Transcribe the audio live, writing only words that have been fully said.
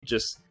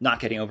just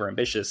not getting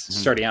overambitious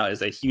starting out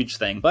is a huge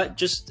thing. But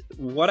just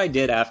what I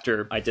did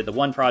after I did the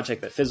one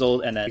project that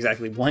fizzled, and then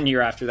exactly 1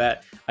 year after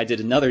that, I did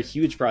another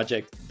huge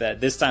project that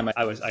this time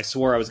I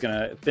swore I was going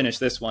to finish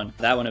this one.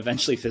 That one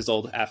eventually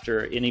fizzled after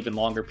an even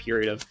longer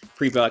period of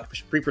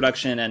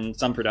pre-production and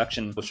some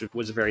production, which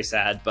was very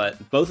sad.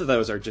 But both of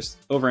those are just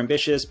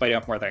overambitious, biting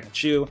off more than I can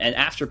chew. And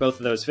after both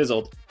of those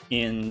fizzled,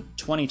 in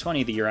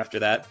 2020, the year after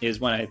that, is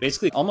when I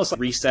basically almost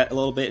reset a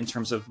little bit in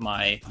terms of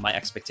my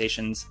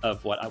expectations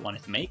of what I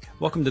wanted to make.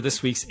 Welcome to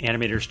this week's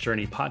Animator's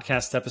Journey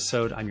podcast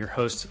episode. I'm your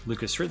host,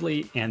 Lucas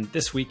Ridley, and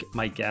this week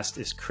my guest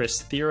is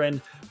Kris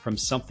Theorin from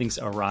Something's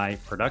Awry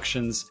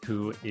Productions,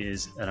 who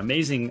is an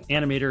amazing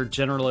animator,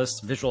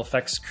 generalist, visual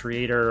effects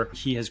creator.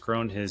 He has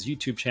grown his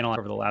YouTube channel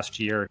over the last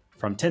year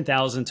from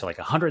 10,000 to like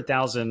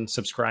 100,000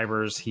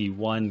 subscribers. He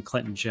won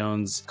Clinton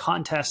Jones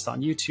contest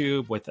on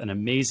YouTube with an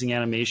amazing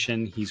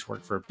animation. He's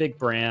worked for big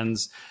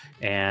brands,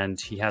 and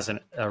he has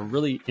a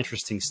really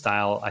interesting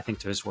style, I think,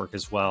 to his work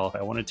as well.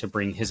 I wanted to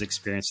bring his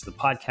experience to the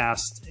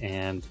podcast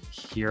and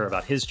hear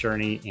about his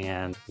journey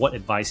and what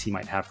advice he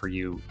might have for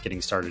you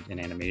getting started in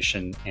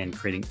animation and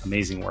creating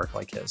amazing work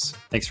like his.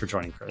 Thanks for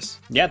joining, Kris.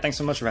 Yeah, thanks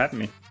so much for having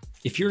me.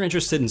 If you're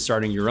interested in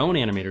starting your own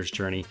animator's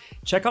journey,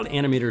 check out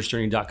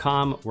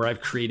animatorsjourney.com, where I've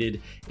created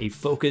a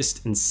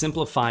focused and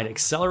simplified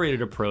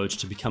accelerated approach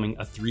to becoming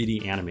a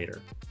 3D animator.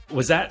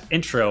 Was that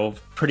intro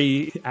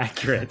pretty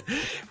accurate?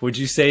 Would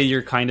you say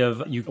you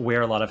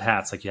wear a lot of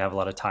hats, like you have a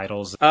lot of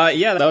titles?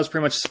 Yeah, that was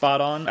pretty much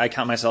spot on. I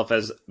count myself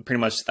as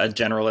pretty much a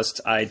generalist.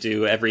 I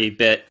do every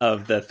bit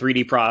of the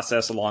 3D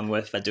process along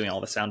with doing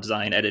all the sound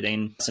design,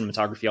 editing,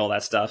 cinematography, all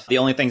that stuff. The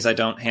only things I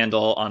don't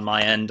handle on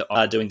my end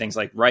are doing things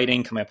like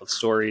writing, coming up with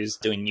stories,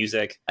 doing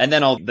music, and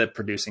then all the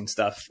producing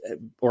stuff,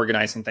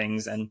 organizing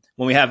things. And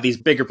when we have these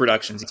bigger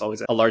productions, it's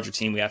always a larger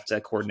team we have to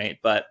coordinate.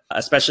 But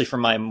especially for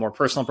my more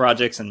personal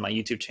projects and my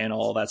YouTube channel,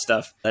 all that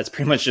stuff, that's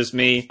pretty much just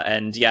me.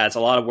 And yeah, it's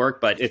a lot of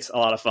work, but it's a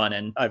lot of fun.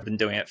 And I've been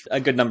doing it for a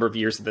good number of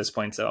years at this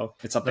point. So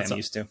it's something I'm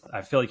used to.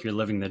 I feel like you're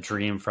living the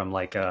dream from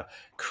like a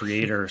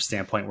creator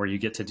standpoint, where you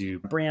get to do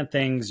brand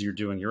things, you're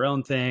doing your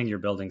own thing, you're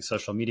building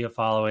social media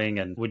following.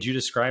 And would you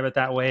describe it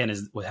that way? And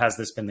has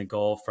this been the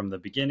goal from the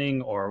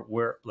beginning, or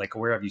where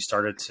have you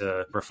started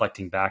to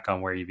reflecting back on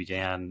where you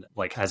began?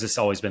 Like, has this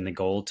always been the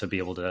goal to be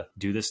able to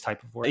do this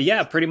type of work?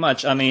 Yeah, pretty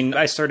much. I mean,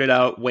 I started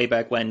out way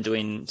back when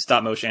doing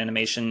stop motion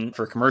animation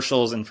for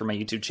commercials and for my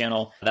YouTube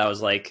channel. That was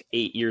like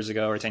 8 years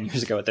ago or 10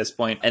 years ago at this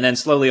point. And then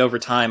slowly over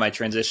time, I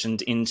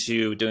transitioned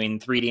into doing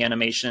 3D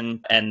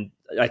animation, and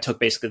I took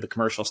basically the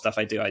commercial stuff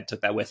I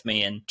took that with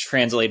me and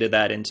translated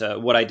that into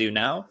what I do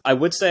now. I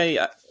would say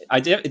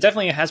it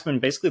definitely has been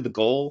basically the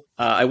goal.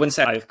 I wouldn't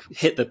say I've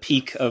hit the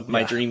peak of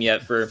my dream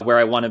yet for where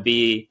I want to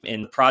be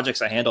in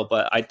projects I handle,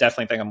 but I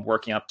definitely think I'm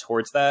working up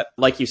towards that.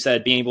 Like you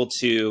said, being able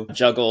to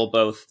juggle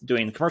both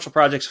doing commercial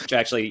projects, which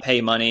actually pay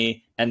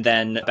money, and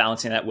then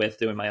balancing that with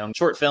doing my own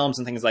short films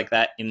and things like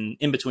that in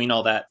between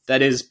all that,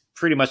 that is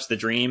pretty much the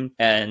dream.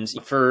 And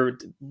for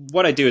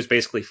what I do is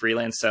basically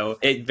freelance. So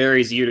it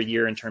varies year to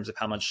year in terms of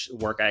how much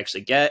work I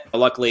actually get. But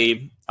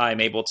luckily,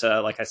 I'm able to,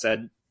 like I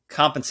said,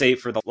 compensate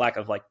for the lack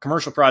of like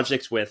commercial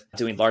projects with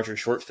doing larger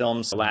short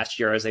films. So last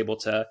year, I was able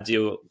to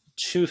do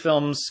 2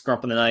 films, Screw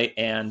Up in the Night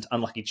and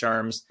Unlucky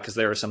Charms, because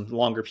there were some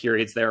longer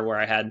periods there where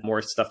I had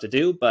more stuff to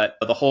do. But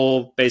the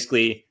whole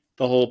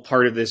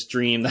part of this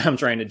dream that I'm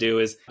trying to do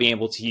is being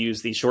able to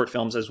use these short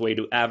films as a way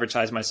to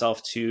advertise myself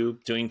to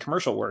doing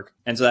commercial work.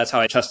 And so that's how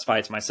I justify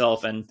it to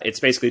myself. And it's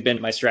basically been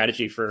my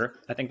strategy for,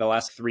 I think, the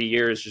last 3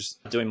 years,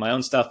 just doing my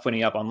own stuff, putting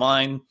it up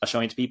online,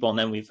 showing it to people. And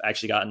then we've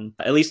actually gotten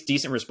at least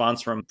decent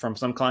response from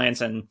some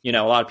clients. And, a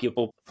lot of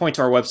people point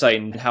to our website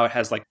and how it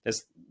has like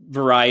this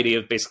variety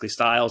of basically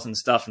styles and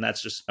stuff. And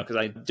that's just because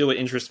I do what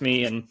interests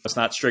me. And it's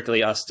not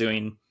strictly us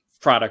doing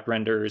product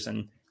renders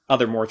and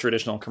other more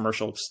traditional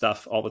commercial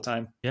stuff all the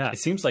time. Yeah, it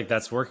seems like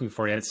that's working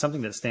for you. It's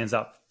something that stands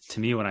out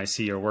to me when I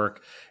see your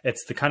work.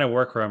 It's the kind of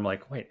work where I'm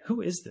like, wait, who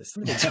is this?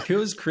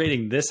 Who is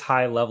creating this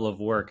high level of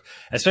work?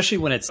 Especially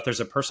when there's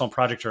a personal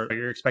project or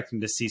you're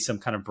expecting to see some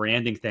kind of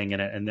branding thing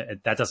in it,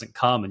 and that doesn't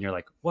come, and you're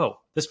like, whoa,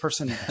 this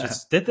person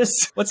just did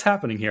this? What's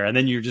happening here? And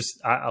then you're just,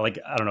 I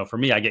don't know, for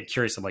me, I get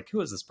curious. I'm like, who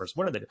is this person?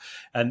 What are they doing?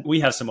 And we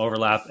have some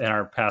overlap in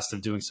our past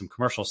of doing some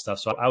commercial stuff.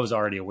 So I was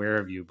already aware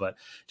of you, but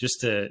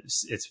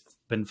it's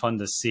been fun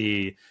to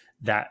see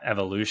that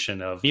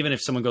evolution of, even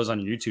if someone goes on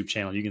your YouTube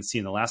channel, you can see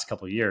in the last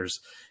couple of years,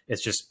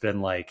 it's just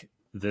been like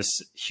this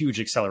huge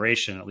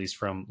acceleration, at least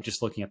from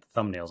just looking at the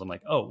thumbnails. I'm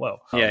like, oh, whoa.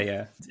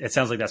 Yeah. It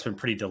sounds like that's been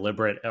pretty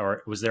deliberate.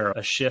 Or was there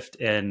a shift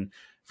in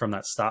from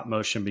that stop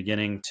motion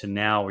beginning to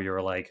now where you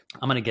were like,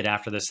 I'm going to get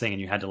after this thing,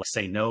 and you had to like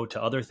say no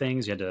to other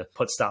things? You had to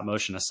put stop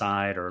motion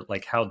aside, or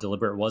like how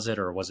deliberate was it?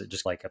 Or was it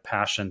just like a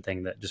passion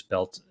thing that just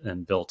built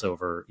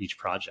over each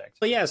project?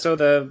 But yeah, so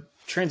the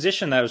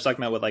transition that I was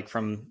talking about with like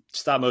from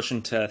stop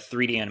motion to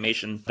 3D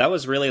animation, that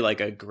was really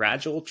like a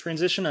gradual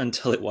transition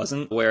until it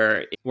wasn't,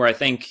 where I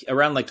think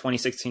around like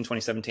 2016,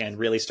 2017, I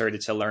really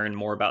started to learn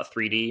more about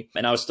 3D.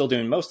 And I was still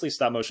doing mostly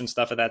stop motion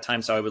stuff at that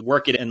time. So I would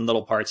work it in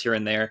little parts here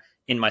and there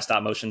in my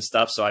stop motion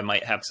stuff. So I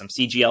might have some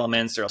CG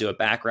elements or do a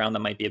background that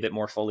might be a bit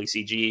more fully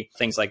CG,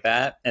 things like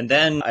that. And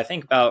then I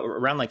think about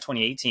around like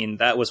 2018,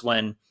 that was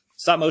when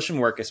stop motion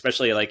work,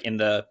 especially like in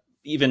the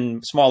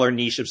even smaller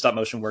niche of stop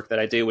motion work that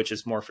I do, which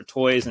is more for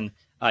toys. And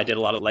I did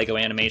a lot of Lego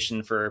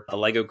animation for the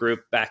Lego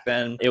group back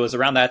then. It was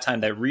around that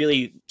time that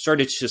really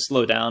started to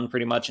slow down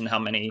pretty much in how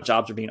many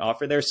jobs are being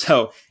offered there.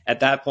 So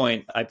at that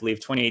point, I believe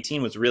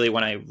 2018 was really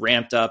when I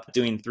ramped up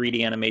doing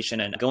 3D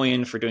animation and going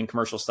in for doing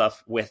commercial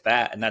stuff with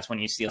that. And that's when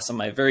you see some of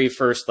my very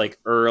first like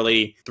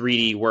early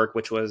 3D work,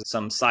 which was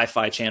some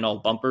Sci-Fi Channel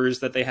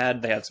bumpers that they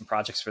had. They had some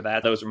projects for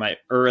that. Those were my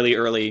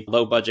early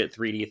low budget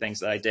 3D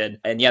things that I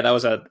did. And yeah,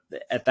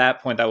 at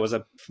that point, that was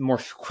a more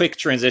quick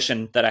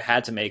transition that I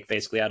had to make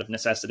basically out of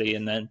necessity.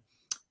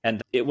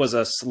 And it was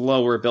a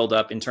slower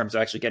buildup in terms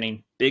of actually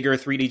getting bigger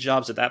 3D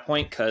jobs at that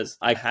point, because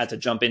I had to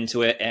jump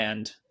into it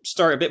and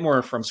start a bit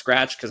more from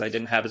scratch because I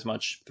didn't have as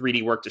much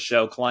 3D work to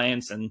show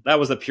clients. And that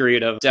was a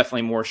period of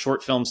definitely more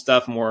short film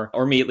stuff,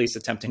 or me at least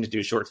attempting to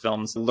do short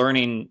films,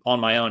 learning on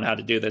my own how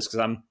to do this, because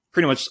I'm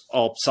pretty much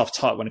all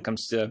self-taught when it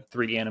comes to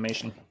 3D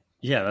animation.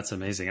 Yeah, that's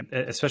amazing.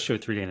 Especially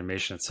with 3D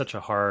animation. It's such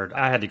a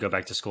I had to go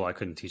back to school. I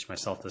couldn't teach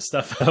myself this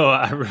stuff. So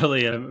I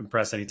really am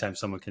impressed anytime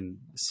someone can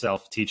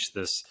self-teach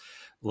this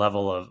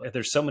level of,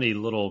 there's so many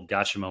little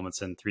gotcha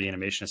moments in 3D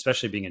animation,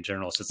 especially being a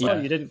journalist. It's like,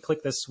 oh, you didn't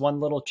click this one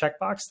little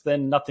checkbox,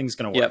 then nothing's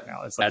going to work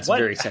now. It's like, that's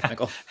very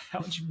technical. How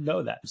would you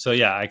know that? So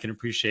yeah, I can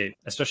appreciate,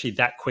 especially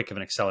that quick of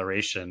an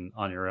acceleration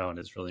on your own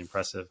is really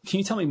impressive. Can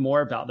you tell me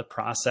more about the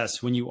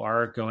process when you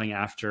are going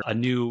after a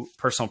new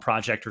personal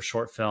project or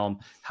short film?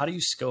 How do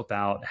you scope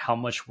out how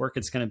much work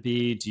it's going to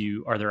be?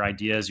 Are there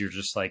ideas you're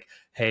just like,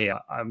 hey,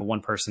 I'm one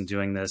person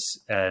doing this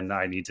and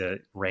I need to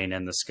rein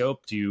in the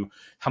scope?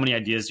 How many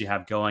ideas do you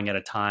have going at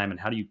a time? And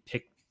how do you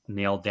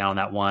nail down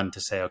that one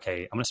to say,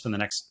 okay, I'm going to spend the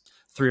next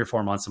 3 or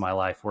 4 months of my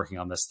life working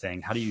on this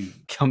thing? How do you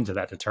come to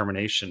that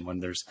determination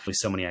when there's really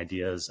so many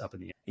ideas up in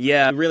the air?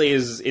 Yeah, it really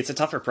is. It's a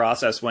tougher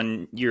process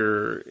when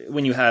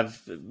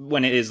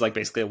it is like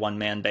basically a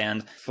one-man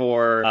band.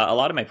 For a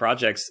lot of my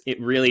projects,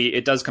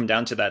 it does come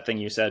down to that thing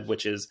you said,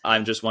 which is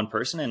I'm just one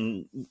person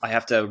and I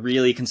have to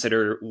really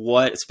consider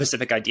what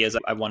specific ideas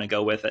I want to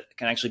go with that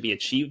can actually be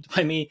achieved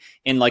by me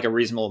in like a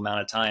reasonable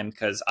amount of time.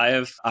 Because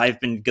I've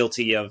been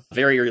guilty of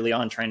very early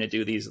on trying to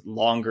do these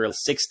longer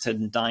 6 to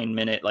 9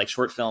 minute like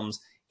short films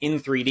in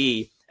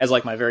 3D as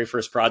like my very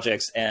first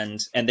projects. And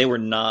they were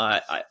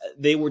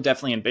they were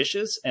definitely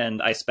ambitious.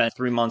 And I spent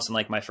 3 months in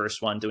like my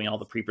first one doing all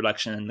the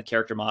pre-production and the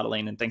character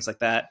modeling and things like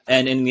that.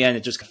 And in the end,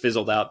 it just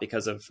fizzled out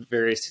because of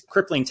various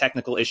crippling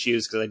technical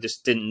issues, because I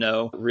just didn't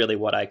know really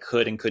what I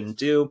could and couldn't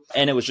do.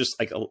 And it was just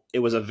like, it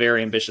was a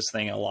very ambitious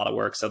thing and a lot of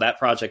work. So that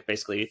project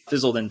basically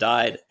fizzled and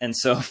died. And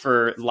so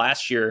for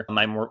last year,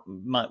 one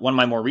of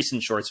my more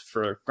recent shorts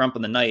for Grump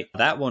in the Night,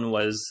 that one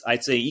was,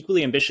 I'd say,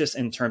 equally ambitious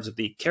in terms of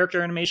the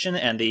character animation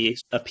and the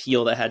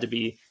appeal that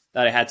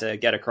I had to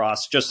get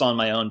across just on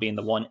my own, being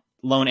the one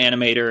lone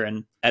animator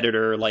and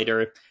editor,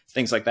 lighter,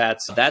 things like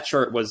that. So that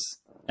short was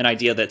an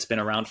idea that's been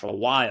around for a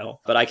while,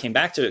 but I came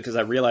back to it because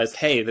I realized,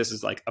 hey, this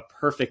is like a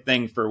perfect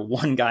thing for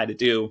one guy to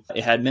do.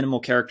 It had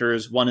minimal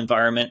characters, one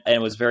environment, and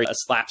it was very a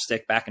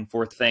slapstick back and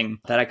forth thing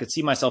that I could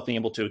see myself being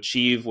able to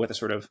achieve with a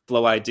sort of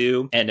flow I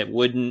do. And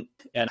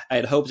I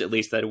had hoped at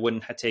least that it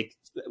wouldn't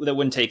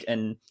take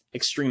an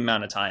extreme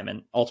amount of time.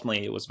 And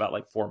ultimately it was about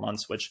like 4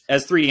 months, which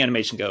as 3D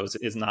animation goes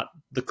is not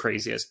the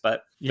craziest,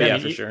 but yeah,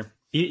 for sure.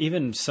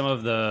 Even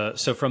so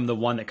from the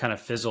one that kind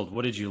of fizzled,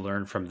 what did you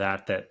learn from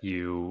that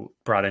you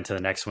brought into the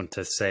next one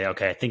to say,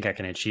 okay, I think I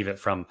can achieve it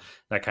from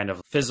that kind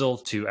of fizzle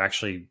to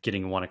actually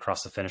getting one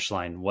across the finish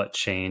line? What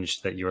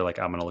changed that you were like,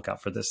 I'm going to look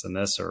out for this and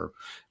this? Or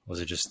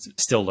was it just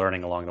still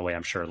learning along the way?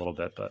 I'm sure a little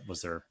bit, but was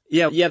there?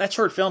 Yeah. That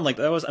short film, like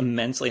that was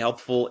immensely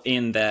helpful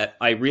in that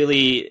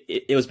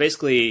it was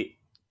basically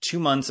 2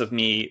 months of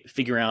me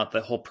figuring out the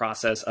whole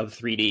process of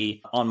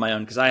 3D on my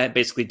own, because I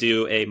basically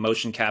do a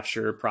motion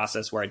capture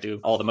process where I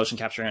do all the motion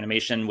capture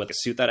animation with a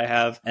suit that I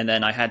have. And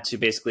then I had to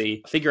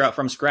basically figure out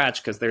from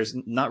scratch, because there's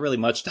not really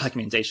much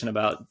documentation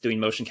about doing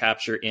motion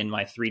capture in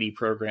my 3D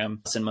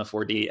program, Cinema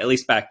 4D, at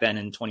least back then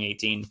in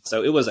 2018.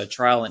 So it was a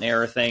trial and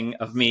error thing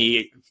of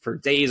me for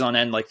days on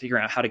end, like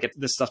figuring out how to get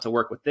this stuff to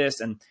work with this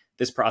and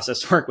this process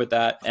to work with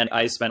that. And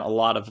I spent a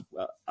lot of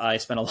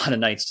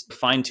nights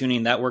fine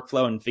tuning that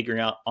workflow and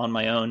figuring out on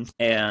my own.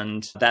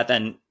 And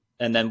then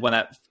when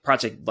that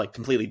project like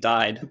completely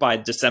died by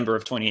December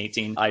of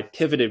 2018, I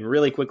pivoted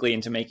really quickly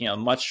into making a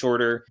much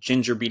shorter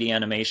ginger beady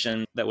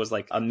animation that was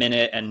like a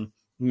minute and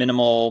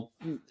minimal.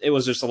 It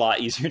was just a lot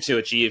easier to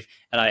achieve.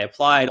 And I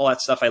applied all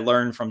that stuff I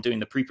learned from doing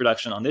the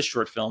pre-production on this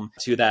short film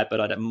to that,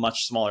 but at a much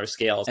smaller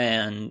scale.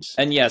 And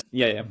yes,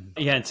 yeah.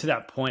 And to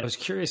that point, I was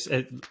curious,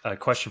 a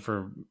question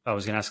I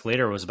was going to ask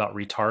later was about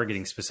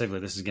retargeting specifically.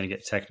 This is going to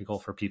get technical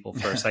for people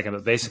for a second,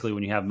 but basically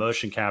when you have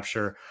motion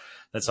capture,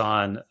 that's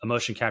on a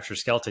motion capture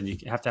skeleton, you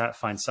have to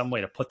find some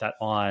way to put that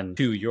on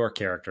to your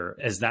character.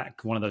 Is that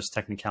one of those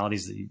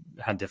technicalities that you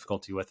had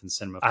difficulty with in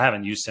Cinema? I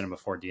haven't used Cinema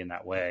 4D in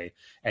that way.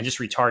 And just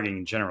retargeting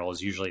in general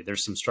is usually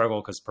there's some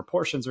struggle because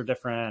proportions are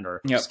different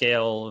or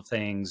scale of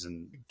things.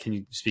 And can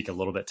you speak a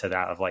little bit to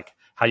that of like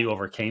how you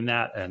overcame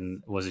that?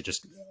 And was it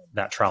just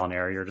that trial and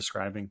error you're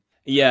describing?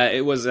 Yeah,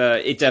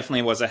 it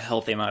definitely was a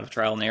healthy amount of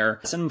trial and error.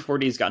 Cinema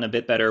 4D has gotten a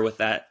bit better with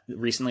that.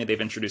 Recently,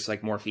 they've introduced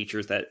like more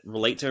features that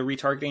relate to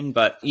retargeting,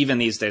 but even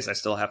these days, I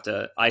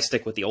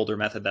stick with the older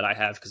method that I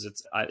have because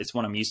it's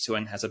one I'm used to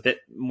and has a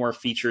bit more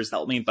features that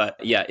help me.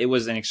 But yeah, it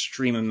was an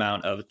extreme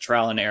amount of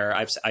trial and error.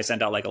 I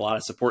sent out like a lot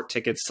of support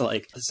tickets to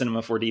like the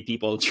Cinema 4D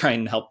people to try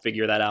and help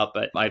figure that out,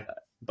 but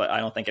I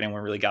don't think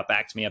anyone really got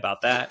back to me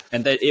about that.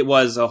 And that it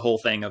was a whole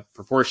thing of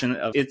proportion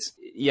of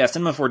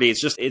Cinema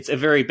 4D. It's a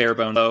very bare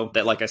bone though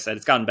that, like I said,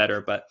 it's gotten better,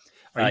 but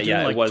are you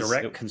doing like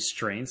direct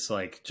constraints,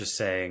 like just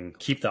saying,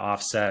 keep the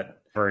offset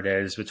where it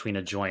is between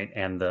a joint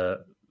and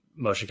the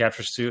motion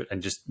capture suit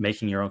and just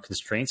making your own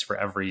constraints for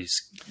every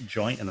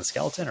joint in the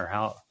skeleton, or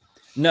how?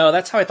 No,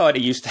 that's how I thought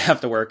it used to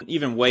have to work,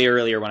 even way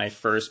earlier when I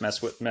first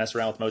messed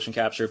around with motion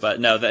capture. But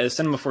no, the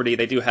Cinema 4D,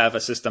 they do have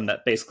a system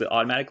that basically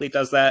automatically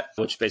does that,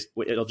 which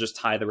basically it'll just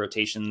tie the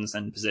rotations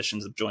and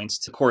positions of joints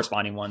to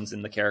corresponding ones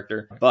in the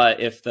character. But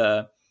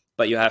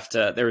you have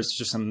to, there was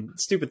just some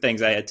stupid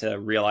things I had to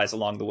realize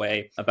along the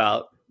way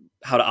about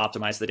how to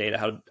optimize the data.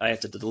 How I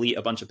had to delete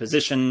a bunch of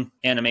position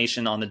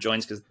animation on the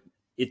joints because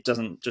it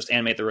doesn't just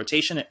animate the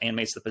rotation, it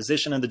animates the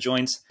position of the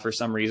joints for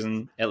some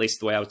reason, at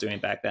least the way I was doing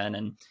it back then.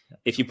 And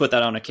if you put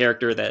that on a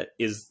character that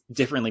is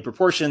differently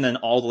proportioned, then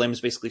all the limbs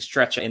basically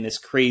stretch in this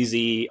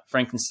crazy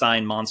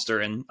Frankenstein monster.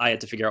 And I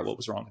had to figure out what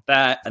was wrong with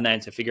that. And then I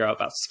had to figure out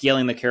about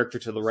scaling the character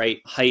to the right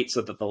height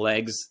so that the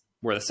legs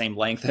were the same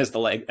length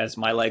as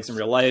my legs in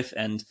real life.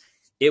 And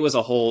it was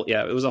a whole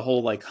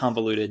like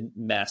convoluted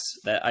mess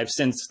that I've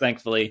since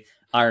thankfully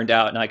ironed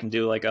out, and I can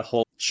do like a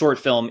whole short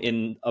film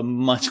in a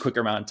much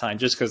quicker amount of time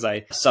just because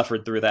I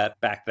suffered through that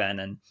back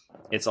then, and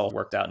it's all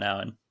worked out now.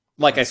 And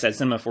like I said,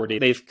 Cinema 4D,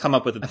 they've come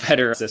up with a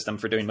better system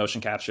for doing motion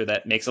capture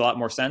that makes a lot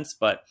more sense.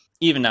 But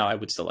even now, I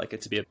would still like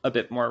it to be a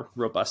bit more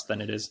robust than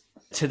it is.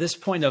 To this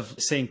point of,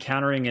 say,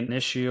 encountering an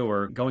issue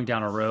or going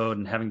down a road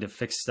and having to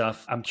fix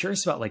stuff, I'm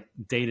curious about like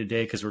day to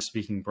day, because we're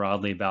speaking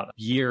broadly about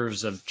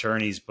years of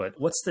journeys, but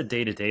what's the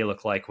day to day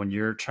look like when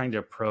you're trying to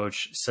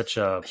approach such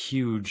a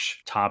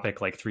huge topic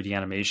like 3D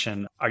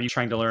animation? Are you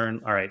trying to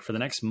learn, all right, for the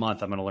next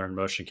month, I'm going to learn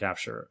motion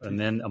capture. And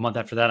then a month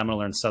after that, I'm going to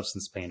learn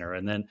Substance Painter.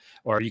 And then,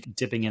 or are you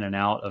dipping in and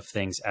out of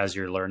things as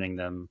you're learning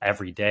them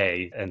every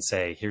day and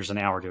say, here's an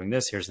hour doing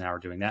this, here's an hour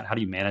doing that? How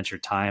do you manage your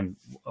time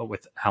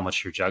with how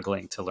much you're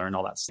juggling to learn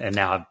all that? And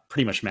now I've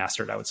pretty much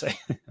mastered, I would say.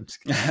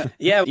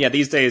 Yeah.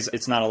 These days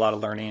it's not a lot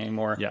of learning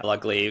anymore. Yeah.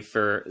 Luckily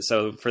for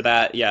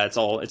that, yeah,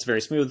 it's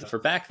very smooth. For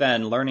back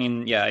then,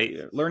 learning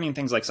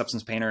things like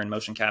Substance Painter and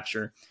motion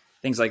capture,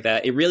 things like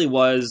that. It really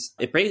was.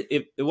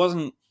 It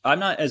wasn't. I'm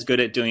not as good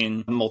at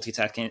doing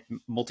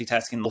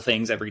multitasking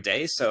things every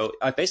day. So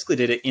I basically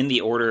did it in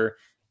the order.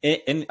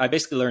 I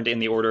basically learned in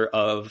the order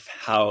of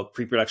how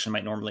pre-production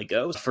might normally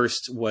go.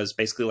 First was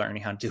basically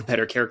learning how to do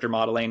better character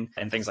modeling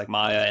and things like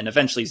Maya, and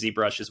eventually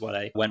ZBrush is what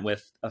I went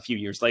with a few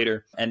years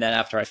later. And then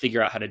after I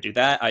figure out how to do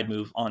that, I'd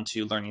move on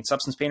to learning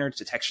Substance Painter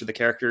to texture the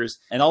characters.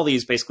 And all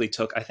these basically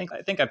took, I think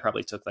I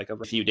probably took like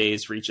a few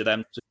days for each of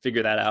them to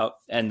figure that out.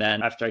 And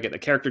then after I get the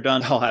character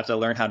done, I'll have to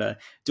learn how to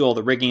do all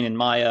the rigging in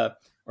Maya,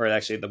 or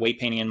actually the weight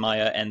painting in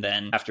Maya. And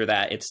then after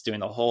that, it's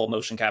doing the whole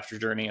motion capture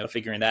journey of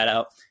figuring that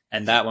out.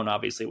 And that one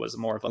obviously was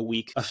more of a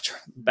week of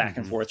back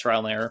and forth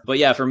trial and error. But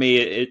yeah, for me,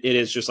 it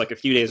is just like a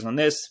few days on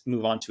this,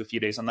 move on to a few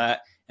days on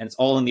that. And it's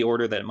all in the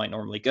order that it might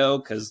normally go,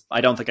 because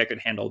I don't think I could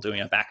handle doing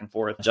a back and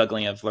forth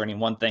juggling of learning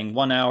one thing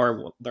 1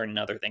 hour, learning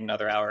another thing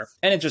another hour.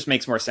 And it just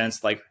makes more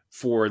sense. Like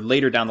for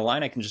later down the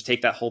line, I can just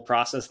take that whole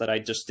process that I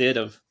just did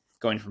of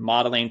going from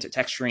modeling to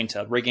texturing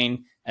to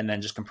rigging, and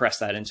then just compress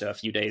that into a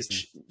few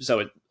days. So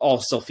it all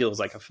still feels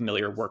like a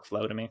familiar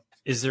workflow to me.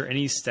 Is there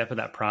any step of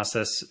that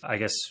process, I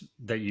guess,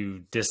 that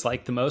you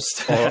dislike the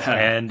most?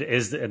 And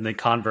the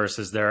converse,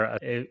 is there,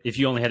 if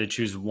you only had to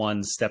choose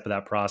one step of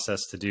that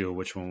process to do,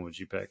 which one would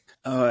you pick?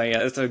 Oh, yeah,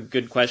 that's a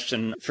good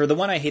question. For the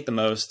one I hate the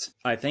most,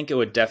 I think it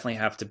would definitely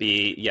have to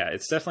be,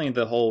 it's definitely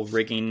the whole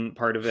rigging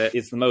part of it.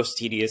 It's the most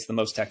tedious, the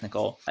most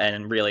technical,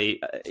 and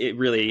really, it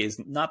really is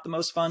not the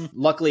most fun.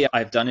 Luckily,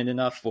 I've done it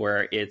enough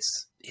where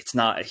it's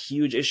not a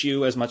huge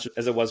issue as much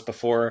as it was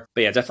before.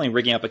 But yeah, definitely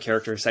rigging up a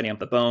character, setting up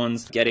the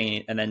bones,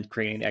 and then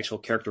creating the actual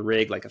character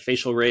rig, like a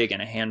facial rig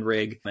and a hand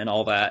rig and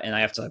all that. And I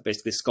have to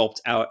basically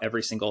sculpt out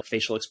every single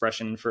facial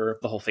expression for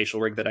the whole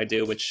facial rig that I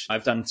do, which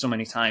I've done so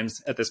many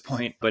times at this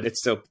point, but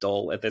it's so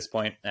dull at this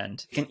point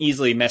and can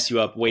easily mess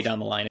you up way down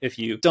the line if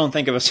you don't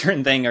think of a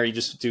certain thing or you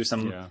just do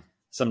some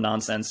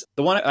nonsense.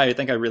 The one I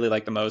think I really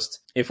like the most,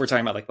 if we're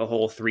talking about like the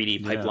whole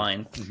 3D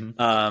pipeline,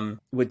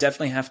 would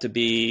definitely have to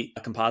be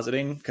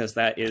compositing, because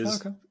that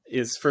is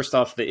is first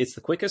off, it's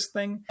the quickest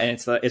thing, and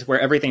it's where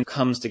everything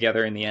comes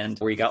together in the end,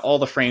 where you got all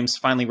the frames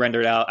finally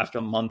rendered out after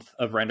a month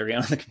of rendering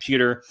on the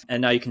computer.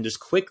 And now you can just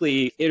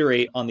quickly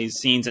iterate on these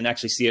scenes and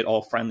actually see it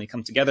all finally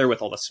come together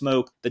with all the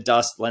smoke, the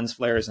dust, lens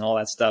flares, and all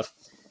that stuff.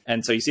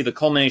 And so you see the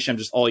culmination of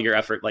just all your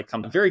effort like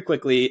come very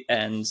quickly,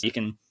 and you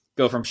can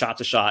go from shot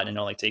to shot, and it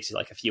only takes you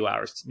like a few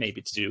hours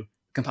maybe to do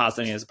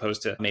compositing, as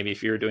opposed to maybe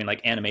if you're doing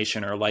like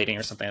animation or lighting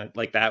or something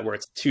like that, where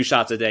it's 2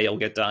 shots a day you'll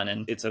get done,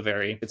 and it's a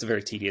very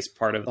tedious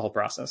part of the whole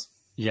process.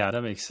 Yeah,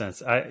 that makes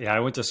sense. I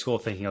went to school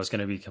thinking I was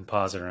going to be a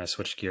compositor, and I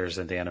switched gears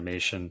into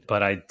animation.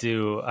 But I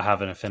do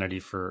have an affinity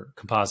for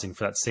compositing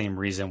for that same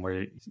reason,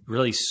 where you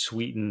really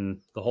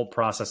sweeten the whole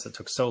process that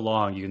took so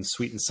long. You can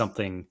sweeten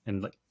something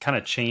and like kind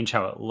of change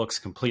how it looks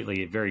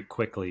completely very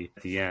quickly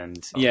at the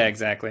end. Yeah,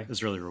 exactly.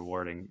 It's really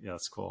rewarding. Yeah,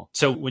 that's cool.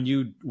 So when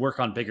you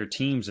work on bigger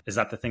teams, is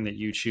that the thing that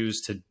you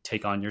choose to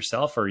take on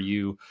yourself, or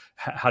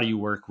how do you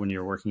work when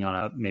you're working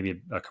on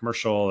maybe a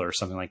commercial or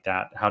something like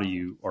that? How do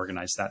you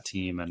organize that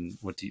team, and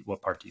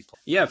what part do you play?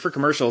 Yeah, for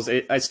commercials,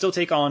 I still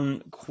take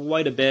on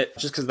quite a bit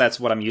just because that's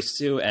what I'm used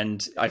to.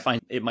 And I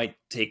find it might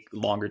take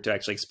longer to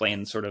actually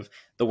explain sort of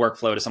the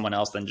workflow to someone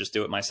else than just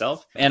do it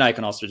myself. And I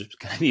can also just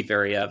kind of be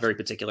very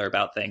particular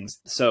about things.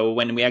 So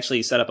when we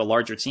actually set up a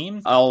larger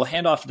team, I'll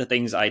hand off the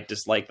things I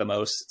dislike the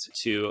most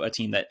to a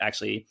team that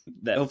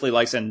hopefully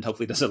likes it and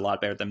hopefully does it a lot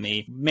better than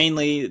me.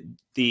 Mainly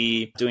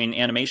the doing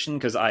animation,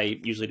 because I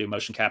usually do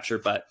motion capture,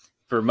 but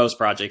for most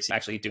projects,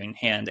 actually doing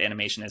hand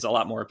animation is a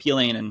lot more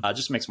appealing and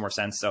just makes more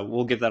sense. So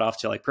we'll give that off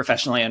to like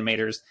professional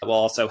animators. We'll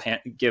also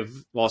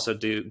give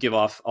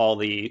off all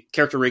the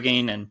character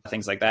rigging and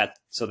things like that,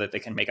 so that they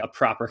can make a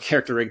proper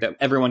character rig that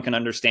everyone can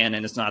understand,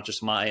 and it's not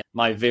just my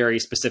very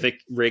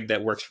specific rig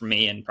that works for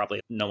me and probably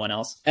no one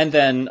else. And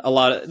then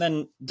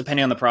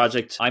depending on the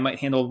project, I might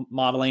handle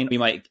modeling.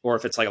 Or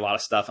if it's like a lot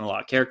of stuff and a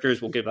lot of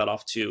characters, we'll give that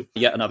off to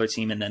yet another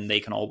team, and then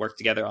they can all work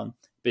together on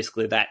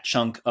basically that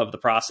chunk of the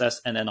process.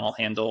 And then I'll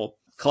handle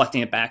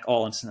collecting it back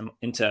all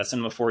into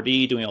Cinema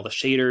 4D, doing all the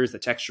shaders, the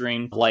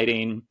texturing,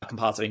 lighting,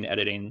 compositing,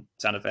 editing,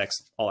 sound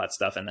effects, all that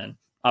stuff. And then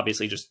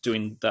obviously just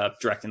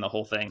directing the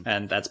whole thing.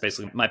 And that's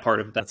basically my part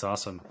of that. That's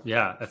awesome.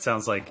 Yeah, it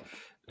sounds like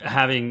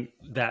having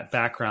that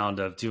background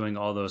of doing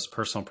all those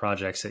personal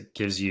projects, it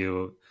gives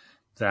you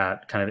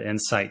that kind of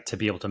insight to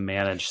be able to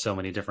manage so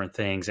many different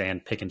things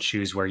and pick and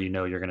choose where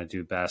you're going to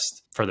do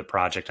best for the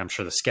project. I'm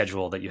sure the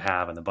schedule that you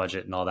have and the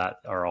budget and all that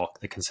are all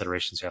the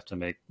considerations you have to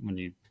make when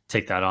you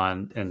take that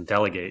on and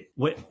delegate.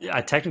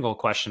 A technical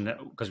question,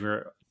 because we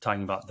were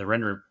talking about the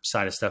render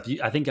side of stuff.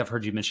 I think I've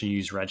heard you mention you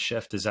use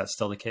Redshift. Is that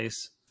still the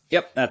case?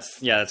 Yep,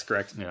 that's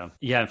correct.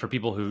 Yeah. And for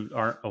people who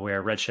aren't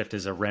aware, Redshift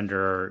is a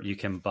renderer you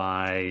can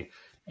buy,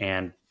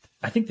 and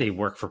I think they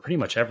work for pretty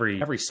much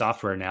every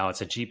software now.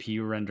 It's a GPU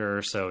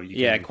renderer, so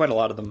quite a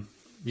lot of them.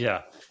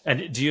 Yeah.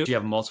 And do you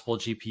have multiple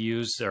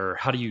GPUs, or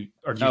do you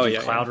do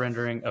cloud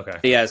rendering? Okay.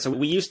 Yeah. So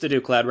we used to do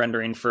cloud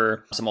rendering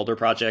for some older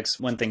projects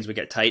when things would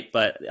get tight,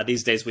 but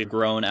these days we've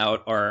grown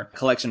out our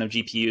collection of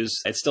GPUs.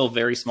 It's still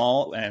very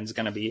small, and it's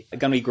going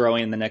to be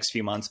growing in the next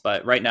few months.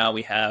 But right now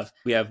we have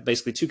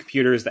basically 2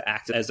 computers that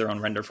act as their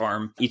own render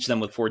farm, each of them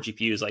with 4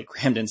 GPUs like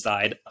crammed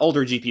inside.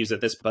 Older GPUs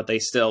at this, but they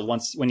still,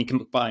 when you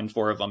combine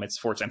 4 of them, it's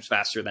 4 times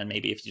faster than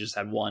maybe if you just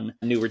had one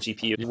newer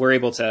GPU. We're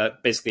able to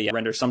basically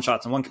render some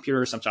shots on one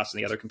computer, some shots on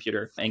the other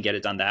computer, and get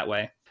it done that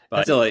way.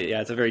 But still,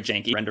 it's a very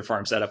janky render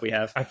farm setup we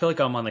have. I feel like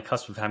I'm on the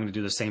cusp of having to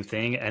do the same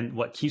thing. And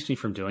what keeps me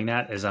from doing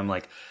that is I'm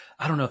like,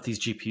 I don't know if these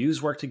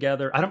GPUs work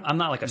together. I'm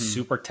not like a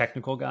super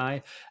technical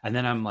guy. And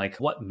then I'm like,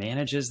 what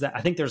manages that?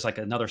 I think there's like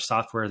another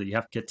software that you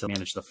have to get to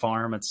manage the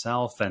farm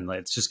itself. And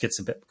it just gets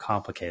a bit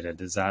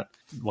complicated. Is that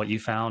what you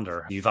found?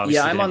 Or you've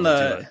obviously I'm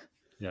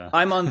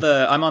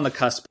on the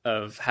cusp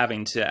of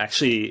having to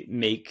actually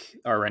make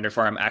our render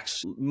farm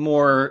actually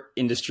more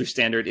industry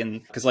standard,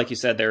 because like you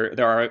said,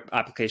 there are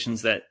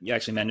applications that you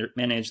actually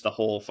manage the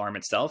whole farm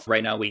itself.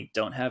 Right now we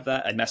don't have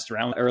that. I messed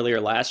around earlier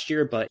last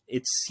year, but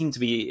it seemed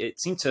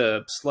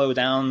to slow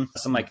down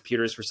some of my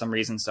computers for some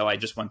reason. So I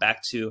just went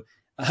back to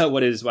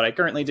what I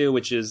currently do,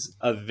 which is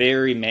a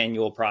very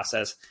manual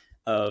process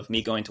of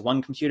me going to one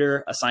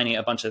computer, assigning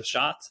a bunch of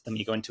shots, then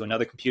me going to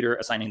another computer,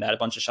 assigning that a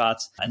bunch of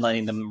shots, and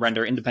letting them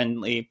render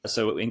independently.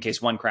 So in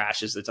case one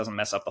crashes, it doesn't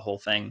mess up the whole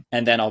thing.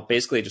 And then I'll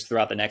basically just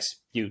throughout the next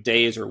few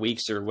days or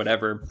weeks or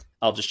whatever,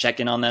 I'll just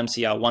check in on them,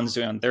 see how one's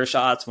doing on their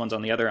shots, one's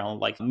on the other. I'll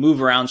like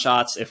move around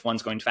shots if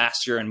one's going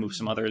faster and move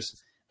some others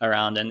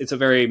around. And it's a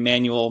very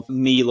manual,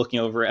 me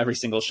looking over every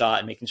single shot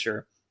and making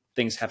sure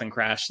things haven't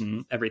crashed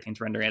and everything's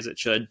rendering as it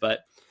should. But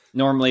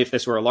normally, if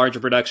this were a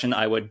larger production,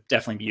 I would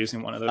definitely be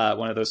using one of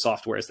those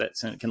softwares that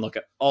can look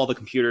at all the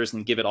computers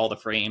and give it all the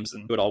frames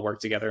and it would all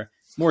work together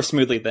more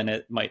smoothly than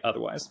it might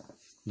otherwise.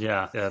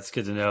 Yeah, that's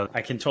good to know.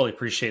 I can totally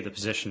appreciate the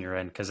position you're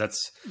in, because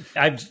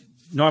I've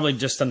normally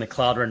just done the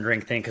cloud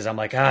rendering thing because I'm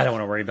like, I don't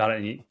want to worry about it,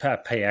 and you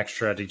pay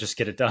extra to just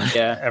get it done.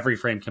 Yeah. Every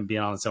frame can be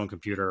on its own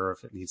computer, or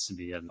if it needs to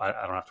be, and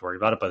I don't have to worry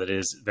about it, but it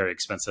is very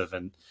expensive.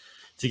 And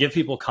to give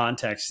people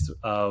context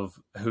of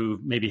who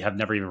maybe have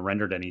never even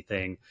rendered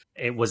anything,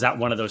 was that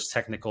one of those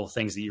technical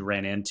things that you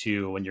ran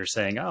into when you're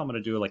saying, oh, I'm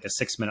going to do like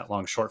a 6-minute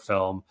long short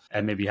film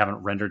and maybe you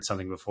haven't rendered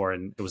something before?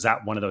 And was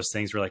that one of those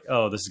things where like,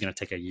 oh, this is going to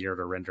take a year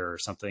to render or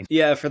something?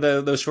 Yeah, for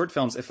those short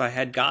films, if I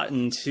had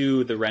gotten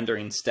to the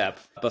rendering step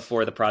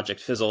before the project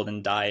fizzled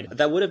and died,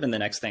 that would have been the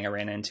next thing I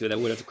ran into that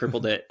would have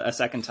crippled it a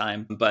second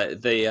time.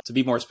 But to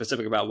be more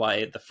specific about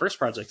why the first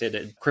project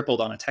it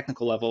crippled on a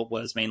technical level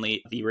was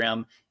mainly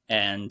VRAM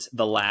and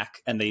the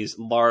lack and these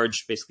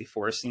large basically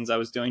forest scenes I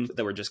was doing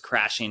that were just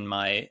crashing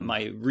my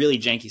really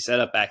janky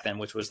setup back then,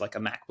 which was like a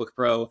MacBook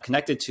Pro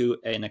connected to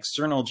an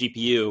external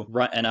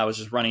GPU, and I was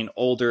just running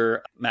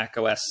older Mac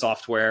OS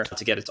software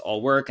to get it to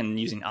all work and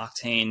using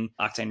Octane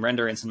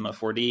Render and Cinema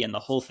 4D, and the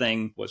whole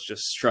thing was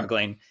just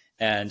struggling.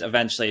 And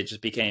eventually it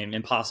just became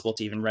impossible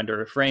to even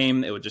render a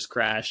frame. It would just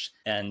crash.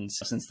 And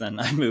since then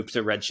I moved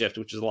to Redshift,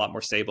 which is a lot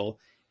more stable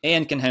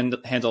and can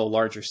handle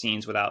larger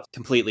scenes without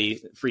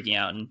completely freaking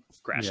out and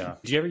crashing. Yeah.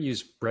 Do you ever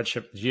use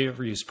Redshift? Do you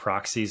ever use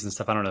proxies and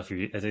stuff? I don't know if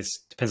it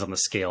depends on the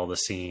scale of the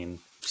scene.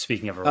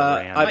 Speaking of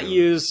RAM, I've not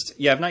used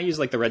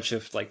like the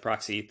Redshift like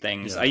proxy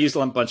things. Yeah. I used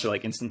a bunch of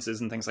like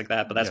instances and things like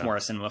that, but that's Yeah. more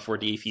a Cinema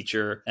 4D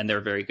feature, and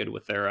they're very good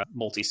with their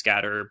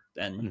multi-scatter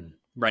and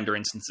render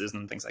instances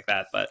and things like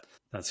that. But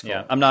that's cool.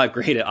 Yeah, I'm not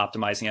great at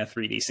optimizing a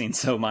 3D scene,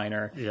 so mine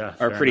are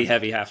pretty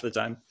heavy half the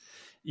time.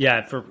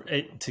 Yeah,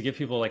 to give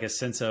people like a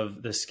sense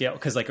of the scale,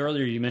 because like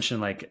earlier you mentioned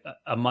like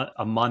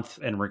a month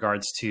in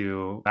regards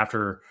to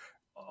after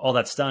all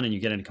that's done and you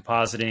get into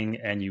compositing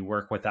and you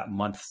work with that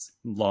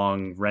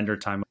month-long render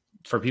time.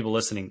 For people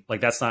listening, like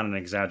that's not an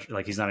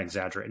like he's not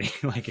exaggerating.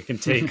 Like it can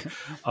take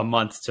a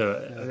month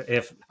to,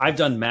 if I've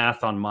done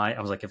math on I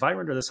was like, if I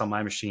render this on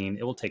my machine,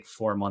 it will take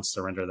 4 months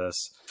to render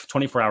this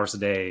 24 hours a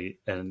day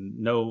and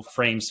no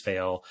frames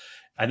fail.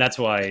 And that's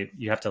why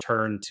you have to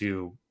turn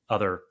to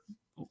other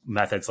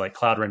methods like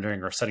cloud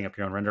rendering or setting up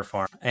your own render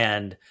farm.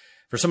 And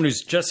for someone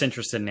who's just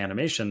interested in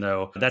animation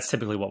though, that's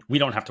typically what we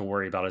don't have to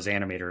worry about as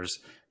animators.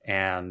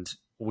 And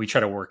we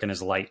try to work in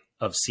as light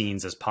of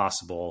scenes as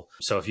possible.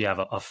 So if you have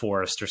a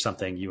forest or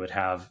something, you would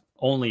have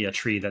only a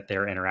tree that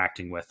they're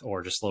interacting with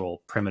or just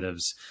little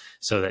primitives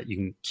so that you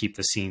can keep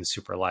the scene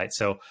super light.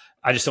 So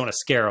I just don't want to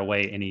scare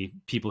away any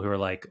people who are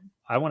like,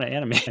 I want to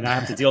animate and I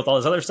have to deal with all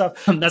this other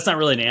stuff. That's not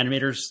really an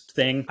animator's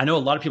thing. I know a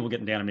lot of people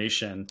get into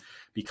animation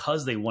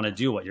because they want to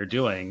do what you're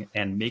doing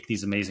and make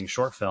these amazing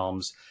short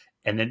films.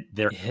 And then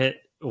they're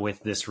hit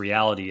with this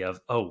reality of,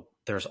 oh,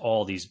 there's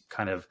all these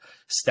kind of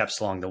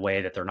steps along the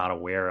way that they're not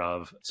aware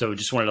of. So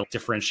just wanted to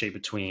differentiate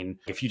between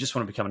if you just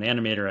want to become an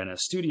animator in a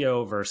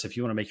studio versus if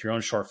you want to make your own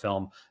short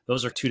film.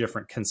 Those are two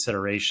different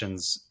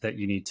considerations that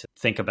you need to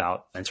think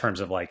about in terms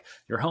of like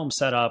your home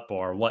setup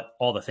or what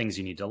all the things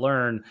you need to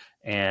learn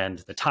and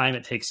the time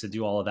it takes to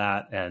do all of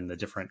that and the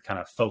different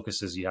kind of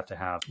focuses you have to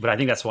have. But I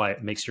think that's why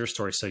it makes your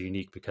story so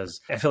unique, because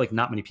I feel like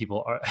not many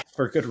people are,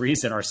 for good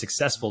reason, are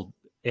successful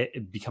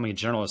becoming a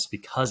journalist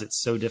because it's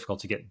so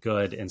difficult to get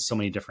good in so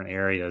many different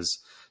areas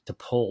to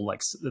pull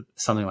like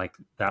something like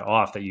that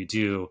off that you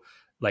do,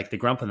 like the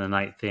Grump in the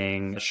Night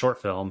thing, a short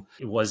film.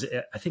 You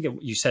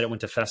said it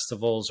went to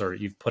festivals or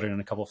you've put it in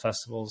a couple of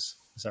festivals.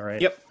 Is that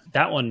right? Yep.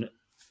 That one,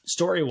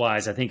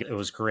 story-wise, I think it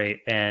was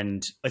great.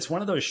 And it's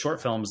one of those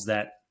short films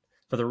that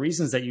for the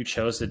reasons that you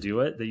chose to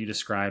do it, that you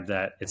described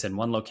that it's in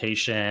one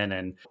location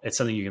and it's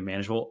something you can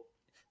manage. Well,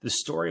 the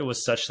story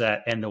was such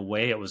that, and the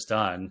way it was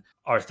done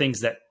are things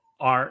that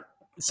aren't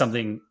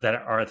something that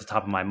are at the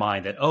top of my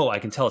mind that, oh, I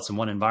can tell it's in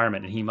one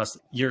environment and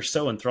you're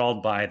so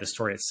enthralled by the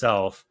story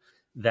itself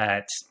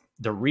that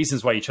the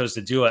reasons why you chose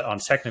to do it on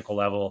technical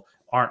level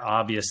aren't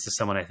obvious to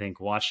someone, I think,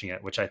 watching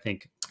it, which I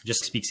think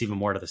just speaks even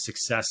more to the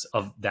success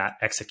of that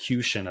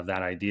execution of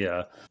that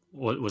idea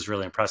was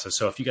really impressive.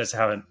 So if you guys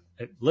haven't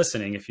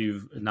listening, if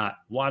you've not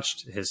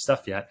watched his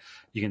stuff yet,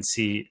 you can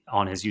see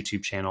on his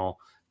YouTube channel,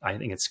 I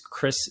think it's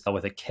Kris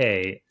with a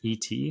K,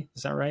 E-T.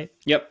 Is that right?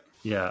 Yep.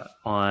 Yeah,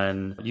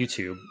 on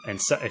YouTube.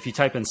 And so if you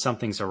type in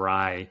Something's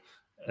Awry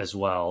as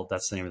well,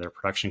 that's the name of their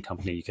production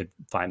company, you could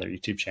find their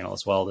YouTube channel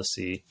as well to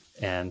see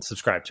and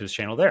subscribe to his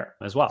channel there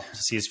as well to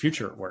see his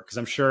future work. Because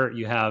I'm sure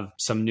you have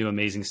some new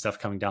amazing stuff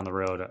coming down the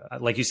road.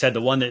 Like you said,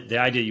 the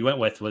idea you went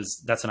with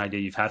that's an idea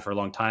you've had for a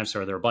long time.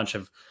 So are there a bunch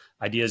of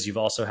ideas you've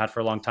also had for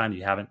a long time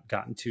you haven't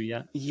gotten to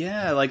yet?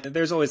 Yeah, like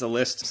there's always a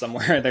list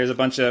somewhere. There's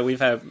we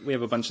have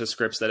a bunch of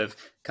scripts that have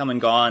come and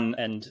gone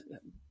and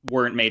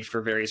weren't made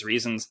for various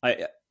reasons.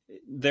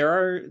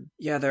 There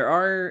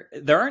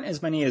aren't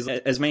as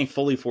many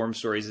fully formed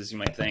stories as you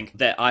might think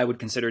that I would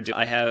consider.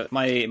 I have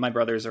my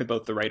brothers are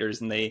both the writers,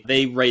 and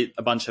they write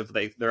a bunch of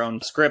their own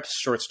scripts,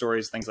 short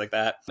stories, things like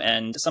that.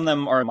 And some of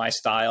them are my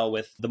style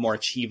with the more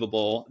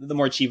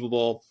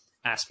achievable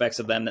aspects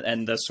of them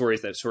and the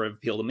stories that sort of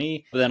appeal to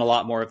me. But then a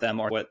lot more of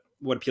them are what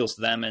what appeals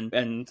to them.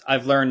 And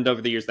I've learned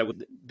over the years that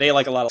they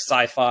like a lot of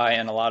sci-fi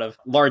and a lot of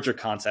larger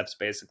concepts,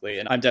 basically.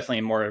 And I'm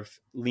definitely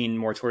lean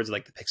more towards